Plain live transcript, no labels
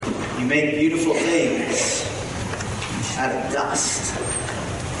You make beautiful things out of dust.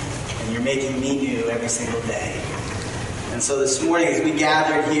 And you're making me new every single day. And so this morning, as we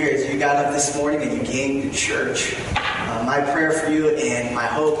gathered here, as you got up this morning and you came to church, my prayer for you and my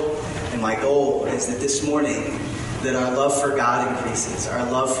hope and my goal is that this morning, that our love for God increases, our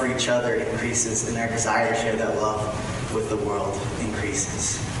love for each other increases, and our desire to share that love with the world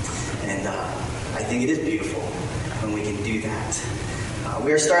increases. And I think it is beautiful when we can do that.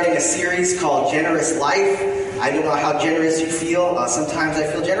 We are starting a series called Generous Life. I don't know how generous you feel. Sometimes I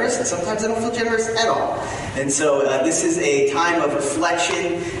feel generous, and sometimes I don't feel generous at all. And so this is a time of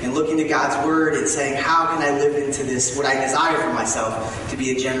reflection and looking to God's Word and saying, how can I live into this, what I desire for myself, to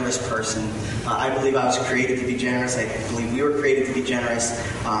be a generous person. I believe I was created to be generous. I believe we were created to be generous.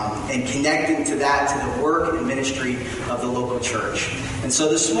 And connecting to that, to the work and ministry of the local church. And so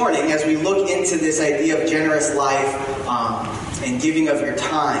this morning, as we look into this idea of generous life and giving of your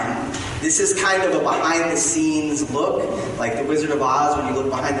time, this is kind of a behind-the-scenes look, like The Wizard of Oz, when you look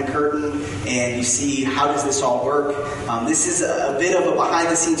behind the curtain and you see how does this all work. This is a bit of a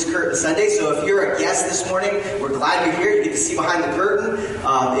behind-the-scenes curtain Sunday, so if you're a guest this morning, we're glad you're here. You get to see behind the curtain.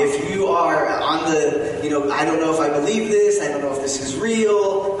 If you are on the, I don't know if I believe this, I don't know if this is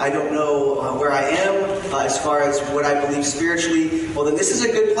real, I don't know where I am as far as what I believe spiritually, well then this is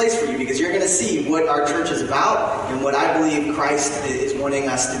a good place for you because you're going to see what our church is about and what I believe Christ is wanting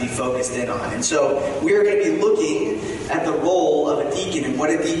us to be focused in on. And so we're going to be looking at the role of a deacon and what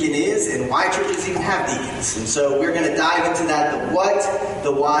a deacon is and why churches even have deacons. And so we're going to dive into that, the what,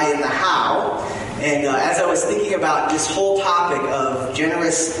 the why, and the how. And as I was thinking about this whole topic of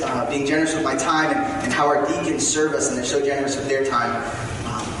being generous with my time and how our deacons serve us and they're so generous with their time,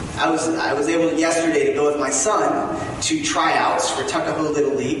 I was able yesterday to go with my son to tryouts for Tuckahoe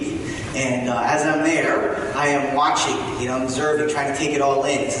Little League. And as I'm there, I am watching, observing, trying to take it all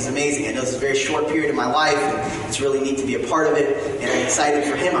in. This is amazing. I know this is a very short period of my life, and it's really neat to be a part of it. And I'm excited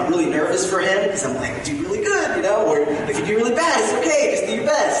for him. I'm really nervous for him because I'm like, do really good, or if you do really bad, it's okay. Just do your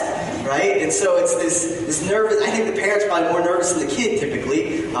best, right? And so it's this nervous. I think the parents are probably more nervous than the kid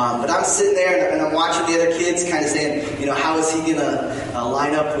typically. But I'm sitting there and I'm watching the other kids, kind of saying, how is he gonna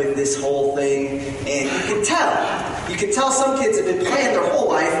line up with this whole thing? And you can tell. You can tell some kids have been playing their whole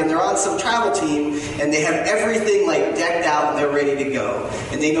life and they're on some travel team and they have everything like decked out and they're ready to go.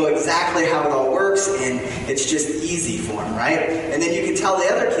 And they know exactly how it all works and it's just easy for them, right? And then you can tell the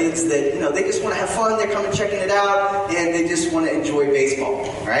other kids that, they just want to have fun, they're coming checking it out, and they just want to enjoy baseball,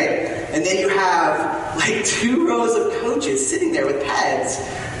 right? And then you have like 2 rows of coaches sitting there with pads,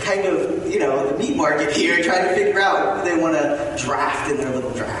 kind of, the meat market here, trying to figure out who they want to draft in their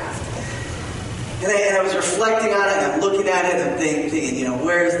little draft. And I was reflecting on it, and I'm looking at it, and I'm thinking,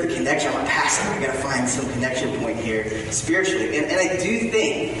 where's the connection? I'm a pastor. I got to find some connection point here spiritually. And I do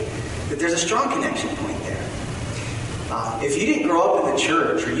think that there's a strong connection point there. If you didn't grow up in the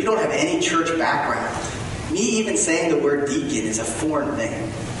church, or you don't have any church background, me even saying the word deacon is a foreign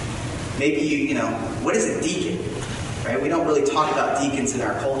thing. Maybe what is a deacon? Right? We don't really talk about deacons in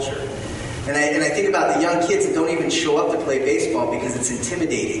our culture. And I think about the young kids that don't even show up to play baseball because it's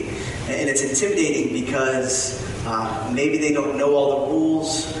intimidating. And it's intimidating because maybe they don't know all the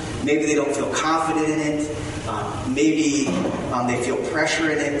rules. Maybe they don't feel confident in it. Maybe they feel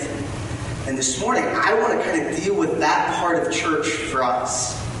pressure in it. And this morning, I want to kind of deal with that part of church for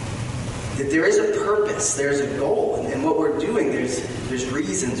us. That there is a purpose, there's a goal. And what we're doing, there's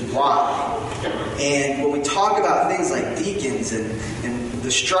reasons why. And when we talk about things like deacons and the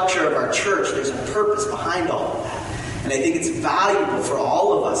structure of our church, there's a purpose behind all of that. And I think it's valuable for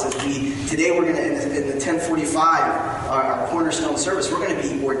all of us as today we're going to, in the 1045, our cornerstone service, we're going to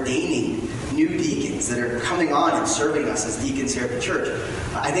be ordaining new deacons that are coming on and serving us as deacons here at the church.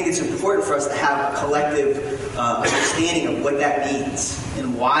 I think it's important for us to have a collective understanding of what that means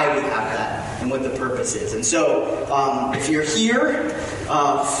and why we have that and what the purpose is. And so if you're here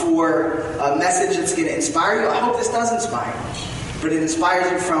for a message that's going to inspire you, I hope this does inspire you. But it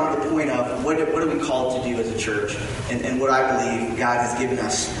inspires you from the point of what are we called to do as a church and what I believe God has given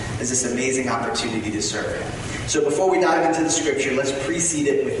us as this amazing opportunity to serve Him. So before we dive into the scripture, let's precede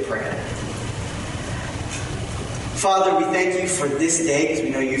it with prayer. Father, we thank you for this day because we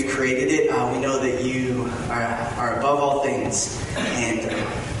know you've created it. We know that you are above all things. And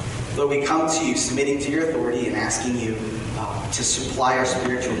Lord, we come to you submitting to your authority and asking you to supply our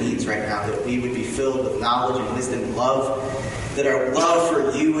spiritual needs right now, that we would be filled with knowledge and wisdom and love, that our love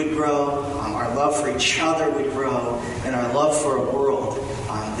for you would grow, our love for each other would grow, and our love for a world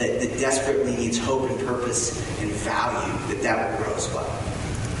that desperately needs hope and purpose and value, that would grow as well.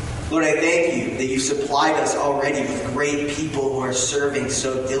 Lord, I thank you that you supplied us already with great people who are serving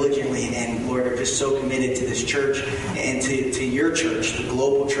so diligently and, Lord, are just so committed to this church and to your church, the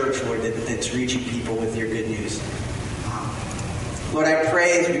global church, Lord, that's reaching people with your good news. Lord, I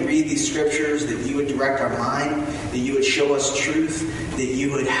pray as we read these scriptures that you would direct our mind, that you would show us truth, that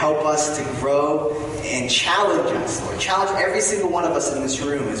you would help us to grow and challenge us, Lord. Challenge every single one of us in this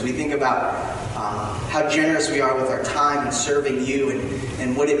room as we think about how generous we are with our time and serving you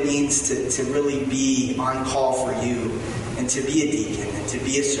and what it means to really be on call for you and to be a deacon and to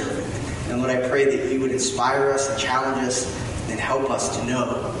be a servant. And Lord, I pray that you would inspire us and challenge us and help us to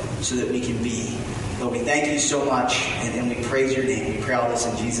know so that we can be. Lord, we thank you so much and we praise your name. We pray all this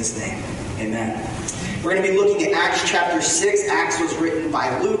in Jesus' name. Amen. We're going to be looking at Acts chapter 6. Acts was written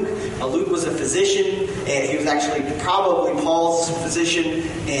by Luke. Luke was a physician, and he was actually probably Paul's physician,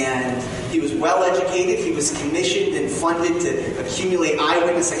 and he was well educated. He was commissioned and funded to accumulate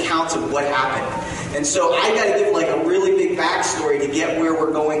eyewitness accounts of what happened. And so I got to give like a really big backstory to get where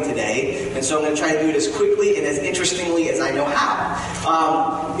we're going today. And so I'm going to try to do it as quickly and as interestingly as I know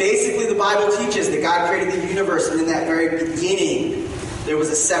how. Basically, the Bible teaches that God created the universe, and in that very beginning, there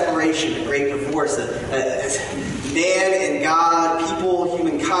was a separation, a great divorce. Man and God, people,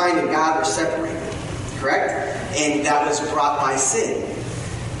 humankind and God were separated. Correct? And that was brought by sin.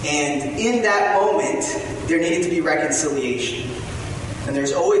 And in that moment, there needed to be reconciliation. And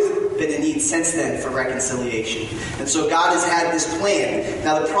there's always been a need since then for reconciliation. And so God has had this plan.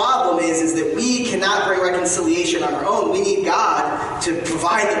 Now the problem is that we cannot bring reconciliation on our own. We need God to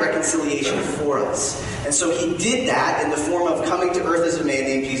provide the reconciliation for us. And so he did that in the form of coming to earth as a man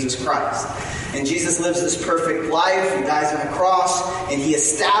named Jesus Christ. And Jesus lives this perfect life. He dies on a cross. And he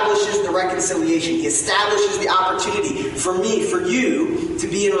establishes the reconciliation. He establishes the opportunity for me, for you, to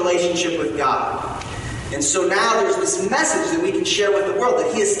be in relationship with God. And so now there's this message that we can share with the world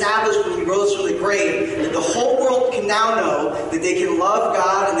that he established when he rose from the grave, that the whole world can now know that they can love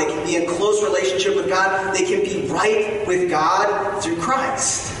God and they can be in close relationship with God. They can be right with God through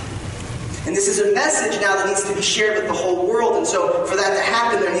Christ. And this is a message now that needs to be shared with the whole world. And so for that to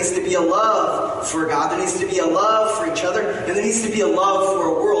happen, there needs to be a love for God. There needs to be a love for each other. And there needs to be a love for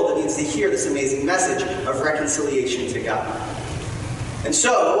a world that needs to hear this amazing message of reconciliation to God. And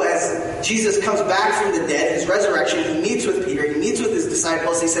so, as Jesus comes back from the dead, his resurrection, he meets with Peter, he meets with his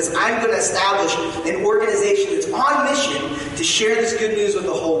disciples, he says, I'm going to establish an organization that's on mission to share this good news with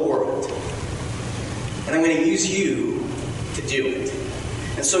the whole world. And I'm going to use you to do it.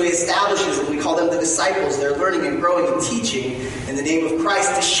 And so he establishes, and we call them the disciples. They're learning and growing and teaching in the name of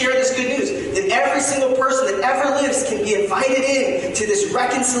Christ to share this good news. That every single person that ever lives can be invited in to this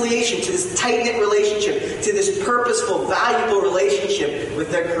reconciliation, to this tight-knit relationship, to this purposeful, valuable relationship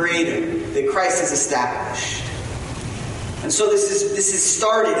with their Creator that Christ has established. And so this is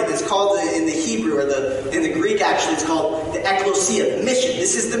started, and it's called in the Hebrew, or in the Greek actually, it's called the ecclesia, the mission.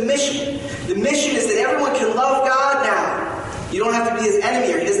 This is the mission. The mission is that everyone can love God now. You don't have to be his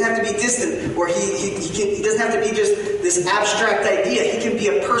enemy, or he doesn't have to be distant, or he doesn't have to be just this abstract idea. He can be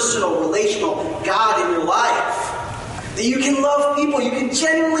a personal, relational God in your life. That you can love people. You can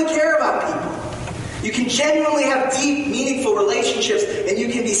genuinely care about people. You can genuinely have deep, meaningful relationships, and you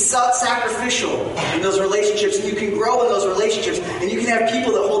can be sacrificial in those relationships, and you can grow in those relationships, and you can have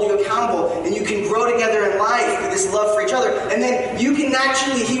people that hold you accountable, and you can grow together in life with this love for each other. And then you can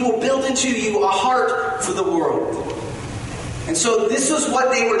naturally, he will build into you a heart for the world. And so this was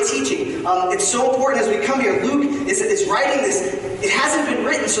what they were teaching. It's so important as we come here. Luke is writing this. It hasn't been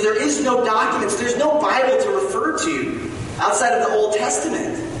written, so there is no documents. There's no Bible to refer to outside of the Old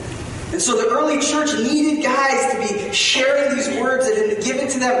Testament. And so the early church needed guys to be sharing these words that had been given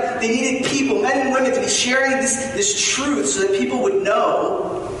to them. They needed people, men and women, to be sharing this truth so that people would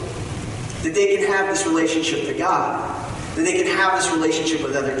know that they can have this relationship to God. That they can have this relationship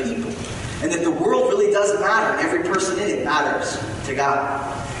with other people. And that the world really does matter, and every person in it matters to God.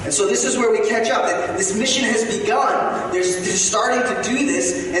 And so this is where we catch up. That this mission has begun. They're starting to do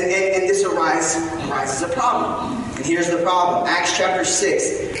this, and this arises a problem. And here's the problem. Acts chapter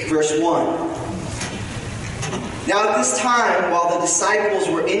 6, verse 1. Now at this time, while the disciples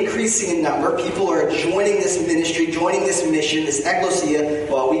were increasing in number, people are joining this ministry, joining this mission, this ecclesia,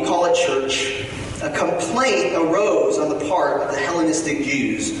 well, we call it church. A complaint arose on the part of the Hellenistic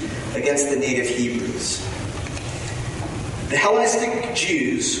Jews against the native Hebrews. The Hellenistic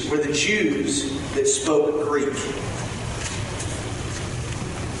Jews were the Jews that spoke Greek.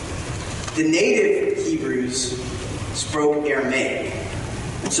 The native Hebrews spoke Aramaic.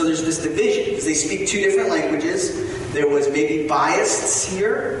 So there's this division because they speak two different languages. There was maybe biases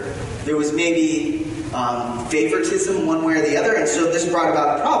here. There was maybe favoritism one way or the other, and so this brought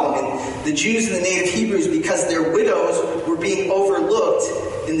about a problem. And the Jews and the native Hebrews, because their widows were being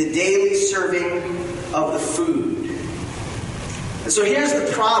overlooked in the daily serving of the food. And so here's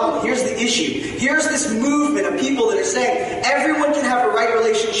the problem, here's the issue. Here's this movement of people that are saying everyone can have a right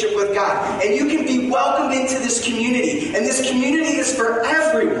relationship with God, and you can be welcomed into this community, and this community is for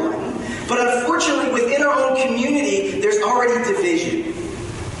everyone. But unfortunately, within our own community, there's already division.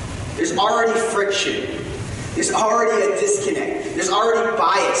 There's already friction. There's already a disconnect. There's already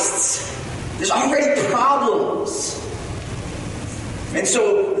bias. There's already problems. And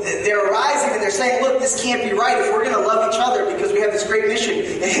so they're arising and they're saying, look, this can't be right. If we're going to love each other because we have this great mission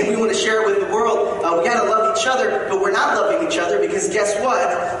and we want to share it with the world, we got to love each other, but we're not loving each other because guess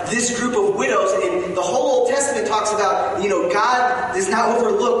what? This group of widows, and the whole Old Testament talks about, God does not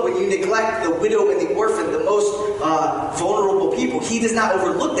overlook when you neglect the widow and the orphan, the most vulnerable people. He does not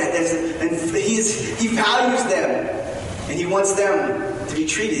overlook that. And he values them, and he wants them to be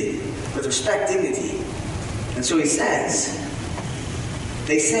treated with respect, dignity. And so he says,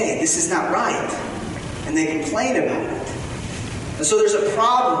 they say, this is not right. And they complain about it. And so there's a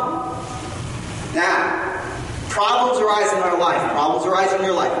problem. Now, problems arise in our life. Problems arise in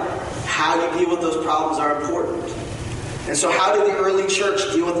your life. How you deal with those problems are important. And so how did the early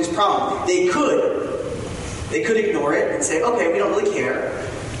church deal with these problems? They could ignore it and say, okay, we don't really care.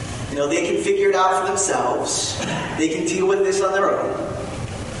 They can figure it out for themselves. They can deal with this on their own.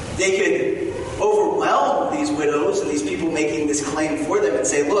 They could overwhelm these widows and these people making this claim for them and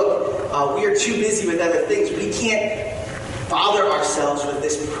say, look, we are too busy with other things. We can't bother ourselves with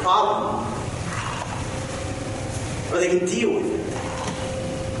this problem. Or they can deal with it.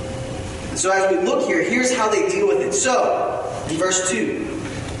 And so as we look here, here's how they deal with it. So, in verse 2.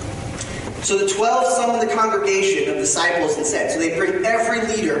 So the 12 summoned the congregation of disciples and said, so they bring every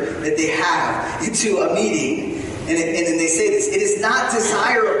leader that they have into a meeting, and they say this, it is not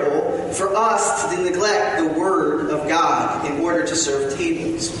desirable for us to neglect the word of God in order to serve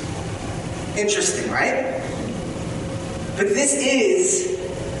tables. Interesting, right? But this is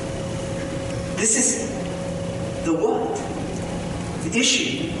the what? The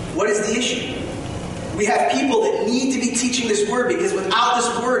issue. What is the issue? We have people that need to be teaching this word because without this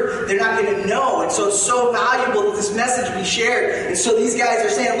word, they're not going to know. And so it's so valuable that this message be shared. And so these guys are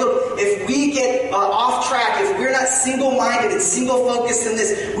saying, look, if we get off track, if we're not single-minded and single-focused in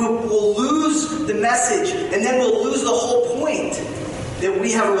this, we'll lose the message. And then we'll lose the whole point that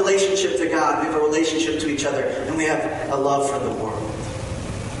we have a relationship to God, we have a relationship to each other, and we have a love for the world.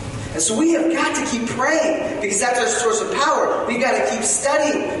 And so we have got to keep praying because that's our source of power. We've got to keep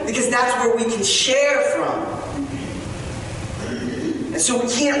studying because that's where we can share from. And so we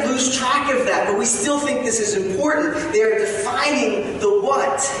can't lose track of that, but we still think this is important. They're defining the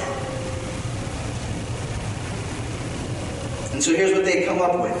what. And so here's what they come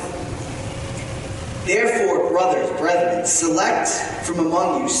up with. Therefore, brethren, select from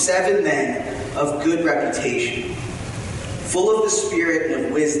among you 7 men of good reputation, full of the Spirit and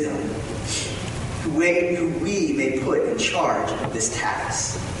of wisdom, who we may put in charge of this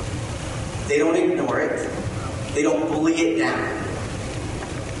task. They don't ignore it. They don't bully it down.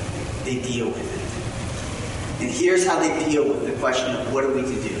 They deal with it. And here's how they deal with the question of what are we to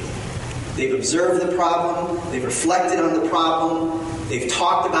do. They've observed the problem. They've reflected on the problem. They've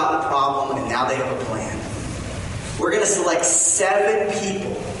talked about the problem. And now they have a plan. We're going to select 7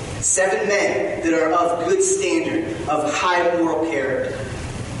 people. 7 men that are of good standard, of high moral character.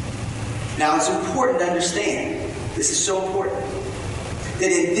 Now, it's important to understand, this is so important,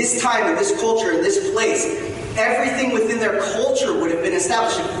 that in this time, in this culture, in this place, everything within their culture would have been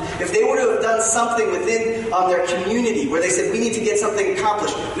established. If they were to have done something within their community where they said, we need to get something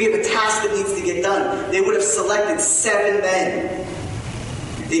accomplished, we have a task that needs to get done, they would have selected 7 men.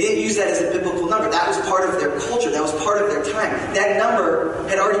 They didn't use that as a biblical number. That was part of their culture. That was part of their time. That number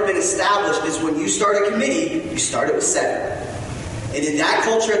had already been established as when you start a committee, you start it with 7. And in that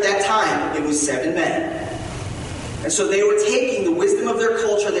culture at that time, it was 7 men. And so they were taking the wisdom of their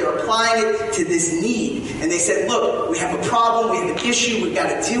culture, they were applying it to this need. And they said, look, we have a problem, we have an issue, we've got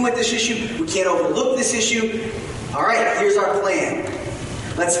to deal with this issue, we can't overlook this issue. All right, here's our plan.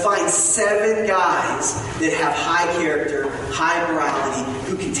 Let's find 7 guys that have high character, high morality,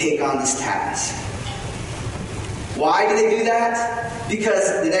 who can take on this task. Why do they do that?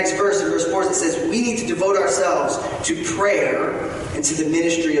 Because the next verse, in verse 4, it says, we need to devote ourselves to prayer and to the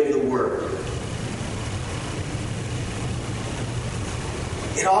ministry of the word.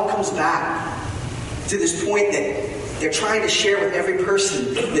 It all comes back to this point that they're trying to share with every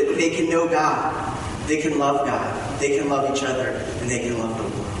person that they can know God, they can love God, they can love each other, and they can love the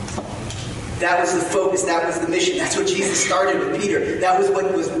world. That was the focus. That was the mission. That's what Jesus started with Peter. That was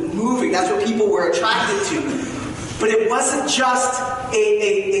what was moving. That's what people were attracted to. But it wasn't just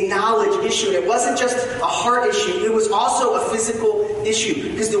a knowledge issue. It wasn't just a heart issue. It was also a physical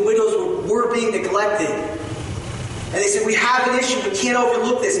issue because the widows were being neglected. And they said, we have an issue. We can't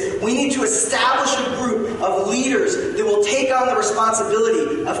overlook this. We need to establish a group of leaders that will take on the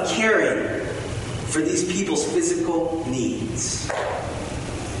responsibility of caring for these people's physical needs.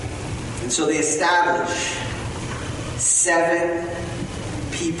 And so they establish 7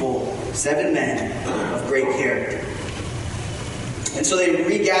 people, 7 men of great character. And so they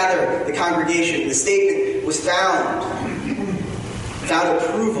regather the congregation. The statement was found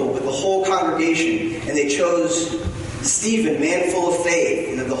approval with the whole congregation. And they chose Stephen, man full of faith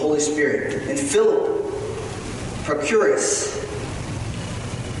and of the Holy Spirit, and Philip, Prochorus,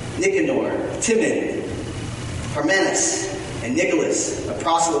 Nicanor, Timon, Parmenas, and Nicholas, a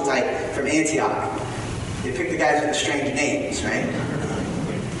proselyte from Antioch. They picked the guys with the strange names, right?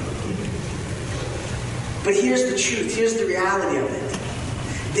 But here's the truth. Here's the reality of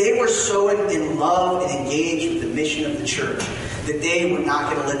it. They were so in love and engaged with the mission of the church that they were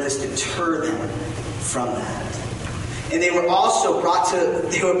not going to let this deter them from that. And they were also brought to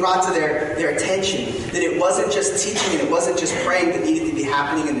their attention that it wasn't just teaching and it wasn't just praying that needed to be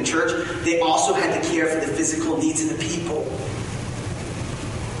happening in the church. They also had to care for the physical needs of the people.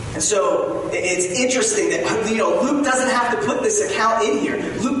 And so it's interesting that Luke doesn't have to put this account in here.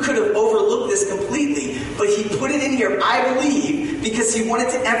 Luke could have overlooked this completely, but he put it in here, I believe, because he wanted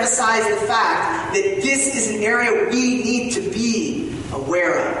to emphasize the fact that this is an area we need to be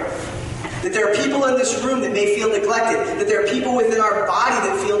aware of. That there are people in this room that may feel neglected. That there are people within our body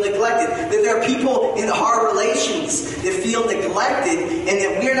that feel neglected. That there are people in our relations that feel neglected. And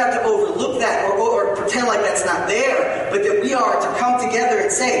that we're not to overlook that or pretend like that's not there. But that we are to come together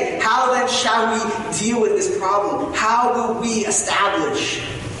and say, how then shall we deal with this problem? How will we establish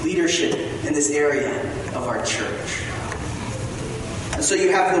leadership in this area of our church? And so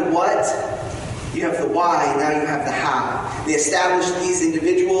you have the what, you have the why, now you have the how. They established these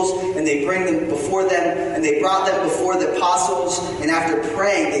individuals and they bring them before them and they brought them before the apostles, and after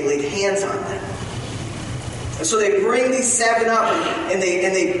praying they laid hands on them. And so they bring these 7 up and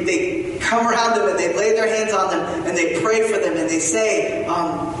they come around them and they lay their hands on them and they pray for them and they say,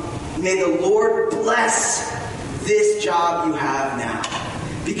 may the Lord bless this job you have now.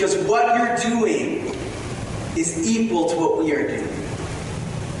 Because what you're doing is equal to what we are doing.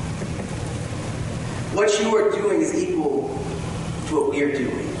 What you are doing is equal to what we are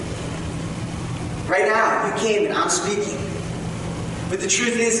doing. Right now, you came and I'm speaking. But the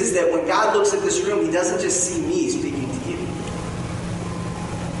truth is that when God looks at this room, He doesn't just see me speaking to you.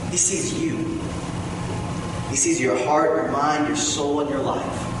 He sees you. He sees your heart, your mind, your soul, and your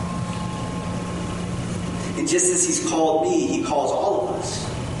life. And just as He's called me, He calls all of us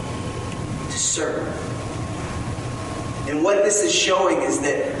to serve. And what this is showing is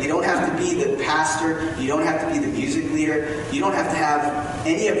that you don't have to be the pastor, you don't have to be the music leader, you don't have to have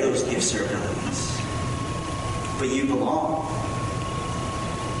any of those gifts or abilities. But you belong.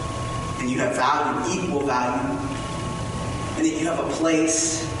 And you have value, equal value. And that you have a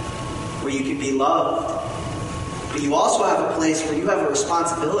place where you can be loved. But you also have a place where you have a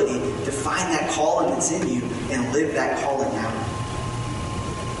responsibility to find that calling that's in you and live that calling out.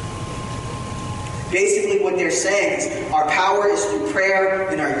 Basically what they're saying is our power is through prayer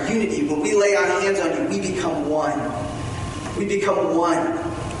and our unity. When we lay our hands on you, we become one. We become one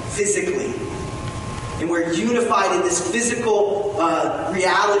physically. And we're unified in this physical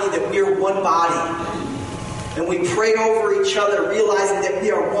reality that we're one body. And we pray over each other, realizing that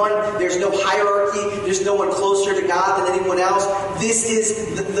we are one. There's no hierarchy. There's no one closer to God than anyone else. This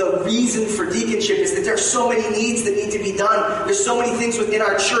is the reason for deaconship, is that there's so many needs that need to be done. There's so many things within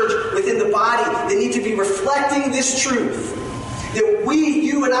our church, within the body, that need to be reflecting this truth. That we,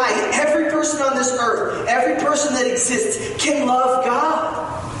 you and I, every person on this earth, every person that exists can love God.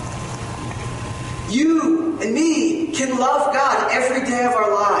 You and me can love God every day of our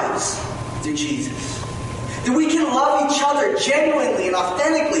lives through Jesus. That we can love each other genuinely and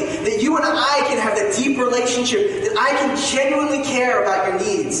authentically. That you and I can have a deep relationship. That I can genuinely care about your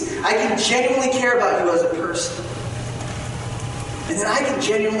needs. I can genuinely care about you as a person. And that I can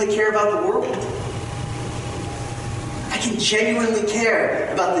genuinely care about the world. I can genuinely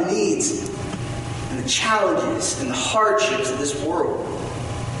care about the needs and the challenges and the hardships of this world.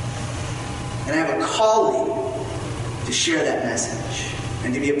 And I have a calling to share that message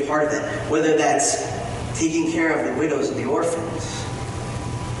and to be a part of that. Whether that's taking care of the widows and the orphans,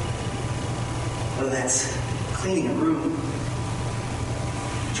 whether that's cleaning a room,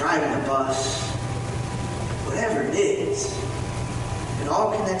 driving a bus, whatever it is, it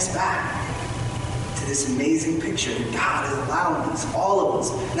all connects back to this amazing picture that God is allowing us, all of us,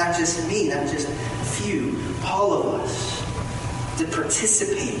 not just me, not just a few, all of us, to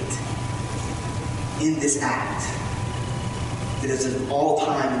participate in this act that is of all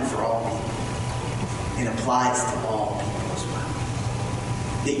time and for all people, and applies to all people as well.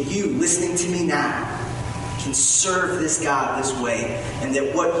 That you, listening to me now, can serve this God this way, and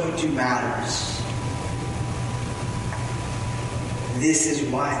that what you do matters. This is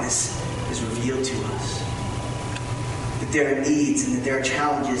why this is revealed to us. That there are needs and that there are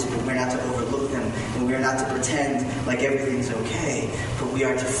challenges, but we're not to overlook them, and we are not to pretend like everything's okay, but we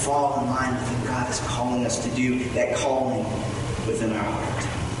are to fall in line with what God is calling us to do, that calling within our heart.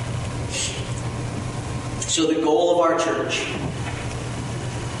 So the goal of our church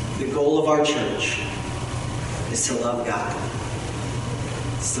is to love God.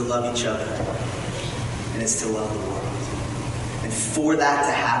 It's to love each other. And it's to love the world. And for that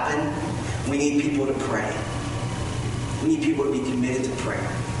to happen, we need people to pray. We need people to be committed to prayer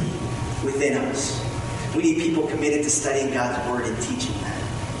within us. We need people committed to studying God's Word and teaching that.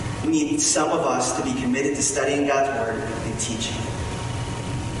 We need some of us to be committed to studying God's Word and teaching it.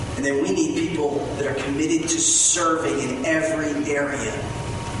 And then we need people that are committed to serving in every area.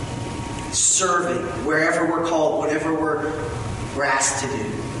 Serving wherever we're called, whatever we're asked to do.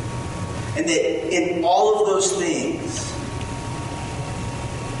 And that in all of those things,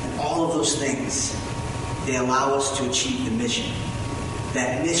 they allow us to achieve the mission.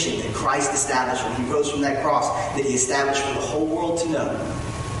 That mission that Christ established when he rose from that cross, that he established for the whole world to know.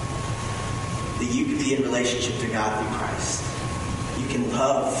 That you can be in relationship to God through Christ. You can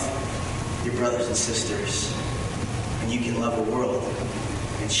love your brothers and sisters. And you can love the world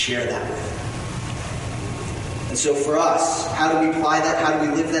and share that with them. And so for us, how do we apply that? How do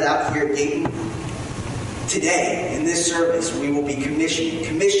we live that out here at Dayton? Today, in this service, we will be commissioning.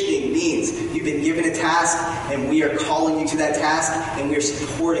 Commissioning means you've been given a task, and we are calling you to that task, and we are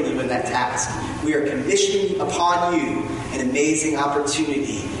supporting you in that task. We are commissioning upon you an amazing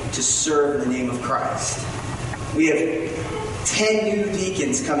opportunity to serve in the name of Christ. We have 10 new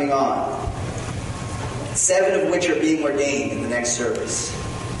deacons coming on, 7 of which are being ordained in the next service.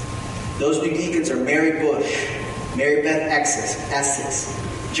 Those new deacons are Mary Bush, Mary Beth Essex,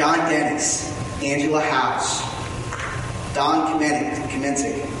 John Dennis, Angela House, Don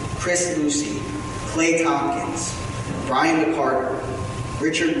Kamenzik, Chris Lucy, Clay Tompkins, Brian McCarter,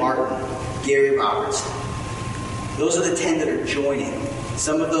 Richard Martin, Gary Robertson. Those are the 10 that are joining.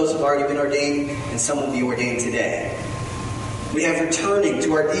 Some of those have already been ordained, and some will be ordained today. We have returning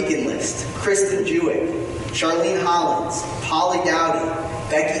to our deacon list, Kristen Jewett, Charlene Hollins, Polly Dowdy,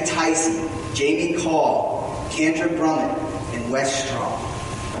 Becky Tyson, Jamie Call, Kendra Brummett, and Wes Strong.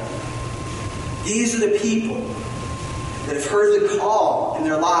 These are the people that have heard the call in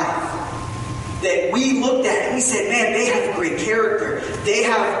their life, that we looked at and we said, man, they have great character. They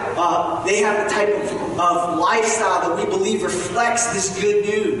have the type of lifestyle that we believe reflects this good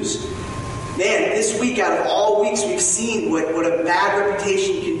news. Man, this week out of all weeks, we've seen what a bad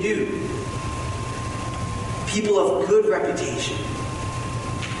reputation can do. People of good reputation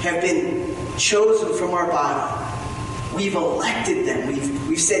have been chosen from our body. We've elected them.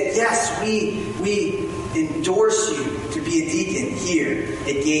 We've said, yes, we endorse you to be a deacon here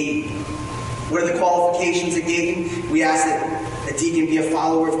at Gayton. What are the qualifications at Gayton? We ask that a deacon be a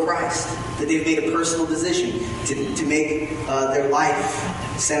follower of Christ, that they've made a personal decision to make their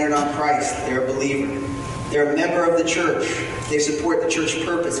life centered on Christ. They're a believer. They're a member of the church. They support the church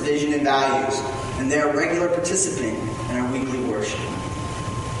purpose, vision, and values. And they're a regular participant in our weekly worship.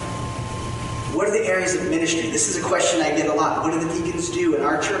 What are the areas of ministry? This is a question I get a lot. What do the deacons do in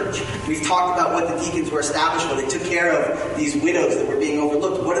our church? We've talked about what the deacons were established for. They took care of these widows that were being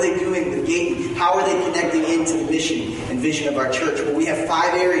overlooked. What are they doing with Gayton? How are they connecting into the mission and vision of our church? Well, we have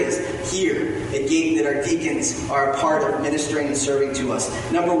 5 areas here at Gayton that our deacons are a part of ministering and serving to us.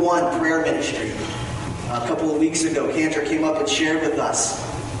 Number 1, prayer ministry. A couple of weeks ago, Cantor came up and shared with us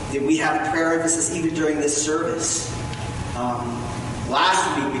that we have a prayer emphasis even during this service.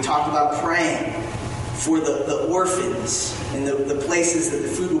 Last week, we talked about praying for the orphans and the places that the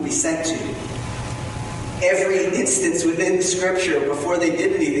food will be sent to. Every instance within the Scripture, before they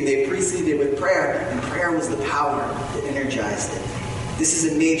did anything, they preceded it with prayer, and prayer was the power that energized it. This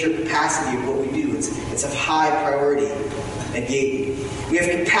is a major capacity of what we do. It's of high priority at Gate. We have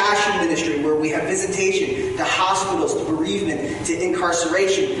compassion ministry where we have visitation to hospitals, to bereavement, to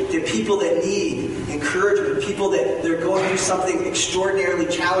incarceration, to people that need encouragement, people that they're going through something extraordinarily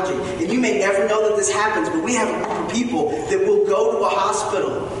challenging. And you may never know that this happens, but we have a group of people that will go to a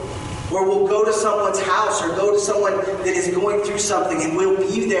hospital, or we'll go to someone's house, or go to someone that is going through something, and we'll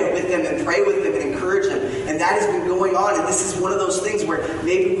be there with them and pray with them and encourage them. And that has been going on, and this is one of those things where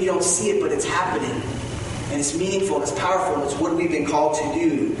maybe we don't see it, but it's happening. And it's meaningful, and it's powerful, and it's what we've been called to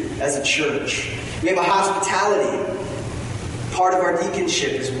do as a church. We have a hospitality. Part of our deaconship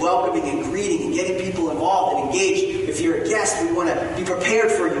is welcoming and greeting and getting people involved and engaged. If you're a guest, we want to be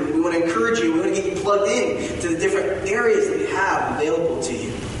prepared for you. We want to encourage you. We want to get you plugged in to the different areas that we have available to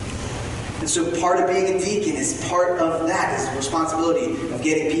you. And so part of being a deacon is part of that, is the responsibility of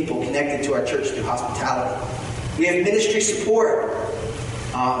getting people connected to our church through hospitality. We have ministry support.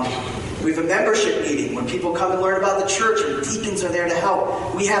 We have a membership meeting when people come and learn about the church, and deacons are there to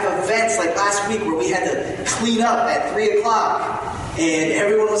help. We have events like last week where we had to clean up at 3 o'clock and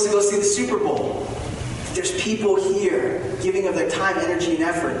everyone wants to go see the Super Bowl. There's people here giving of their time, energy, and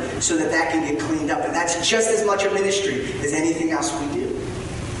effort so that that can get cleaned up. And that's just as much a ministry as anything else we do.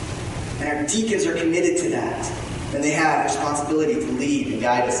 And our deacons are committed to that. And they have responsibility to lead and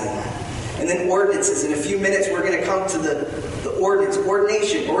guide us in that. And then ordinances. In a few minutes, we're going to come to the ordinance.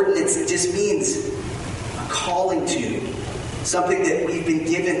 Ordination. Ordinance, it just means a calling to. Something that we've been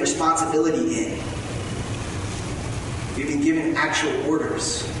given responsibility in. We've been given actual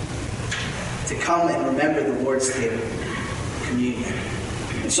orders to come and remember the Lord's table, communion.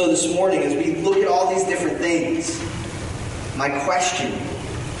 And so this morning, as we look at all these different things, my question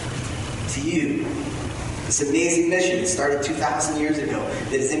to you, this amazing mission that started 2,000 years ago,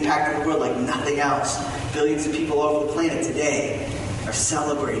 that has impacted the world like nothing else. Billions of people all over the planet today are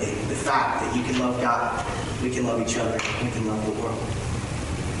celebrating the fact that you can love God, we can love each other, we can love the world.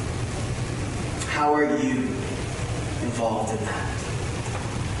 How are you involved in that?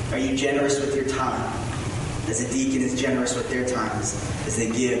 Are you generous with your time? As a deacon is generous with their time as they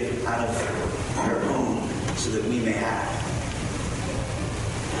give out of their own so that we may have.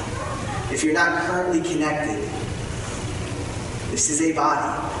 If you're not currently connected, this is a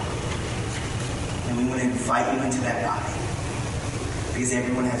body. And we want to invite you into that body. Because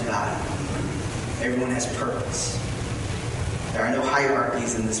everyone has value. Everyone has purpose. There are no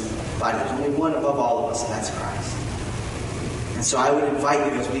hierarchies in this body. There's only one above all of us, and that's Christ. And so I would invite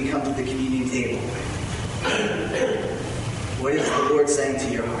you as we come to the communion table. What is the Lord saying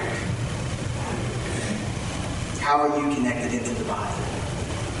to your heart? How are you connected into the body?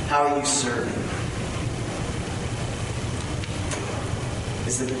 How are you serving?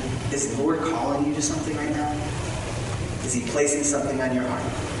 Is the Lord calling you to something right now? Is He placing something on your heart?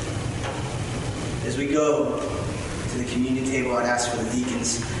 As we go to the communion table, I'd ask for the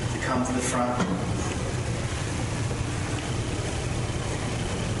deacons to come to the front.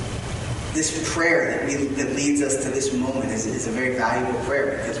 This prayer that leads us to this moment is a very valuable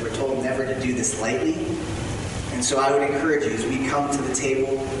prayer because we're told never to do this lightly. And so I would encourage you as we come to the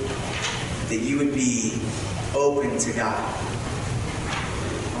table that you would be open to God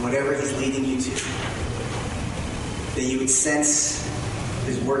and whatever He's leading you to. That you would sense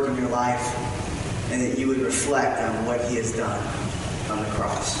His work in your life and that you would reflect on what He has done on the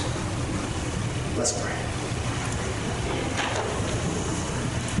cross. Let's pray.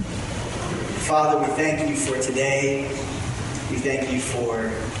 Father, we thank you for today. We thank you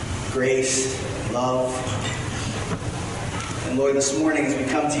for grace, love. And Lord, this morning as we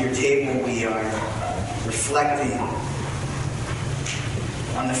come to your table, we are reflecting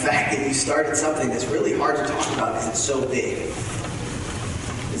on the fact that you started something that's really hard to talk about because it's so big.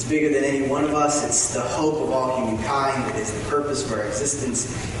 It's bigger than any one of us. It's the hope of all humankind. It is the purpose of our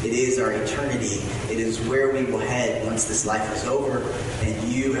existence. It is our eternity. It is where we will head once this life is over. And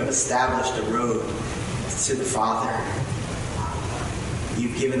you have established a road to the Father.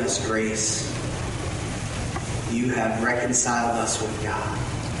 You've given us grace. You have reconciled us with God.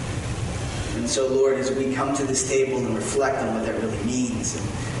 And so, Lord, as we come to this table and reflect on what that really means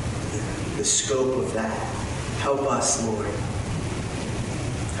and the scope of that, help us, Lord.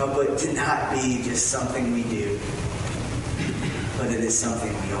 Help it to not be just something we do, but it is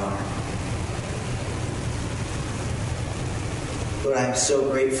something we are. Lord, I am so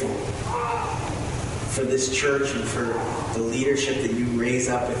grateful for this church and for the leadership that you raise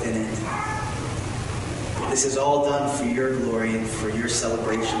up within it. This is all done for your glory and for your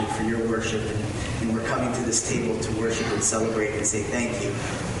celebration and for your worship. And we're coming to this table to worship and celebrate and say thank you.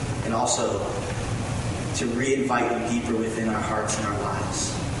 And also to re-invite you deeper within our hearts and our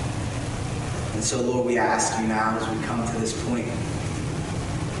lives. And And so, Lord, we ask you now as we come to this point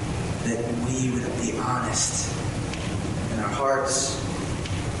that we would be honest in our hearts,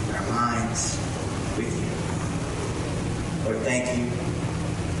 in our minds, with you. Lord, thank you.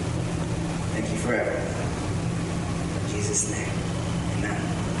 Thank you for everything. In Jesus' name, amen.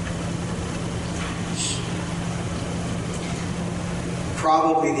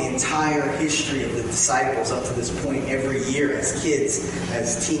 Probably the entire history of the disciples up to this point, every year as kids,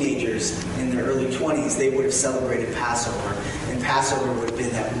 as teenagers in their early 20s, they would have celebrated Passover. And Passover would have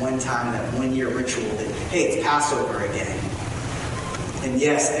been that one time, that 1 year ritual that, hey, it's Passover again. And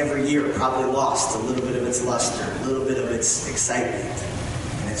yes, every year it probably lost a little bit of its luster, a little bit of its excitement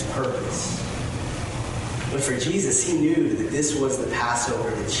and its purpose. But for Jesus, he knew that this was the Passover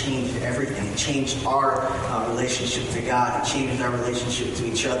that changed everything. It changed our relationship to God. It changed our relationship to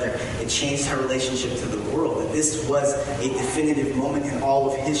each other. It changed our relationship to the world. That this was a definitive moment in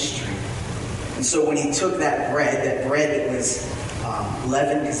all of history. And so when he took that bread that was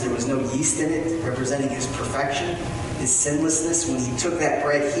leavened because there was no yeast in it, representing his perfection, his sinlessness, when he took that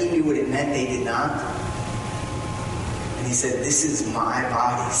bread, he knew what it meant. They did not. And he said, this is my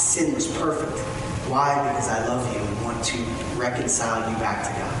body. Sin was perfect. Why? Because I love you and want to reconcile you back to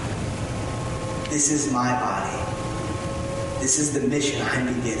God. This is my body. This is the mission I'm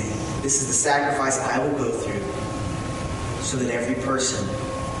beginning. This is the sacrifice I will go through so that every person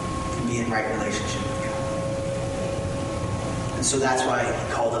can be in right relationship with God. And so that's why he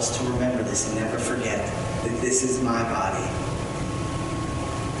called us to remember this and never forget that this is my body.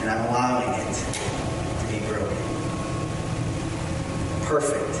 And I'm allowing it to be broken.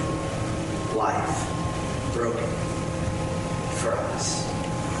 Perfect life broken for us.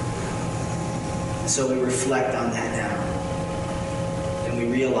 And so we reflect on that now. And we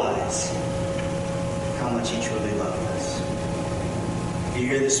realize how much he truly loved us. If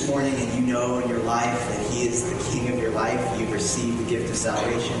you're here this morning and you know in your life that he is the King of your life, you've received the gift of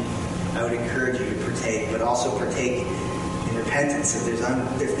salvation, I would encourage you to partake, but also partake in repentance. If there are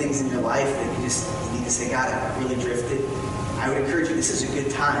things in your life that you need to say, God, I've really drifted, I would encourage you, this is a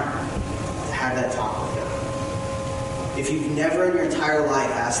good time to have that talk with God. If you've never in your entire life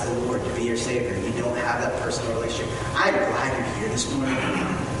asked the Lord to be your Savior, you don't have that personal relationship, I'm glad you're here this morning,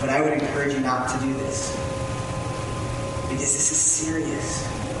 but I would encourage you not to do this. Because this is serious.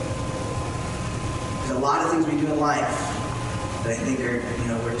 There's a lot of things we do in life that I think are,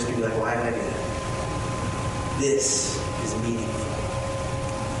 we're just going to be like, why did I do that? This is meaningful.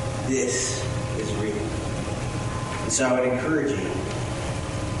 This is real. And so I would encourage you,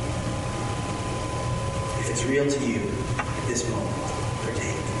 if it's real to you at this moment,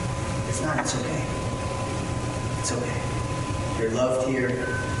 partake. If it's not, it's okay. It's okay. You're loved here,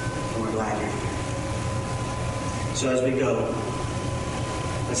 and we're glad you're here. So as we go,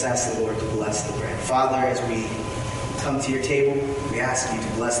 let's ask the Lord to bless the bread. Father, as we come to your table, we ask you to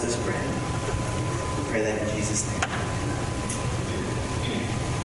bless this bread. We pray that in Jesus' name.